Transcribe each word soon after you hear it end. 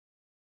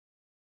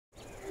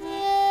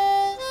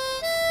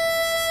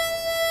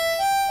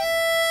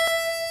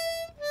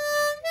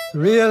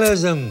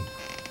Realism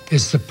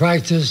is the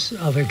practice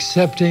of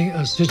accepting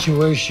a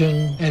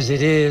situation as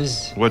it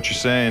is. What you're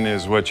saying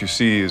is what you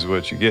see is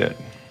what you get.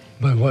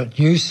 But what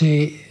you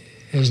see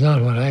is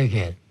not what I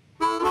get.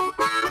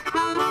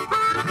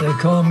 They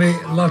call me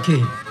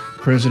lucky.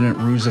 President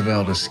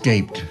Roosevelt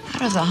escaped. How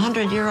does a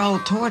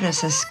 100-year-old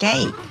tortoise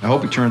escape? I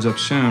hope he turns up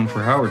soon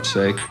for Howard's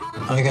sake.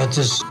 I got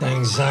this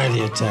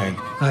anxiety attack.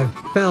 I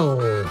fell.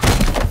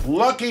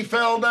 Lucky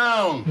fell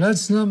down.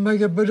 Let's not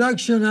make a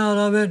production out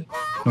of it.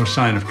 No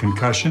sign of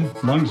concussion.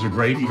 Lungs are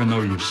great, even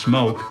though you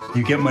smoke.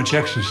 You get much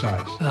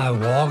exercise. I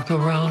walk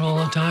around all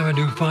the time. I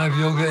do 5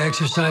 yoga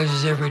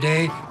exercises every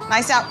day.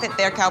 Nice outfit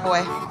there,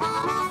 cowboy.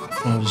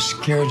 I was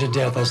scared to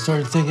death. I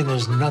started thinking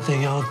there's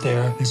nothing out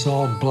there. It's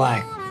all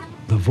black.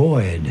 The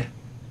void.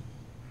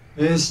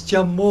 Este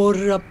amor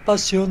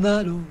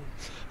apasionado,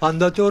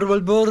 anda todo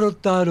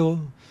alborotado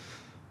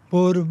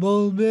por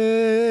volver,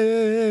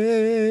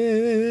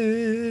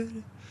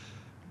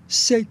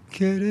 se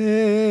querer.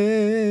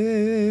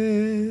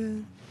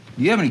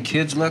 Do you have any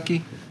kids,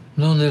 Lucky?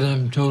 None that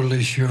I'm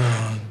totally sure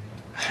of.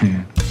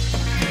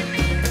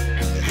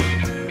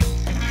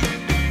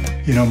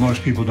 You know,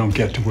 most people don't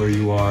get to where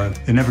you are.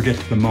 They never get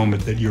to the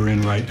moment that you're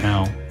in right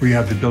now, where you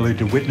have the ability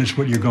to witness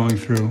what you're going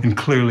through and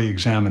clearly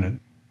examine it.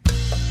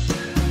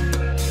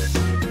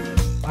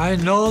 I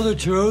know the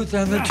truth,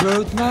 and the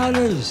truth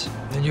matters.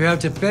 And you have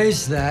to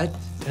face that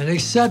and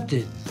accept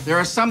it. There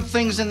are some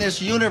things in this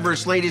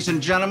universe, ladies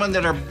and gentlemen,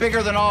 that are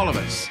bigger than all of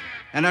us.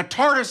 And a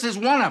tortoise is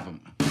one of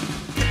them.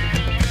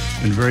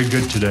 Been very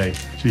good today,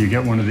 so you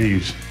get one of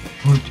these.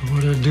 What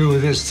do I do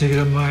with this? Stick it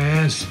up my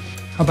ass?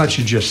 How about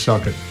you just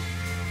suck it?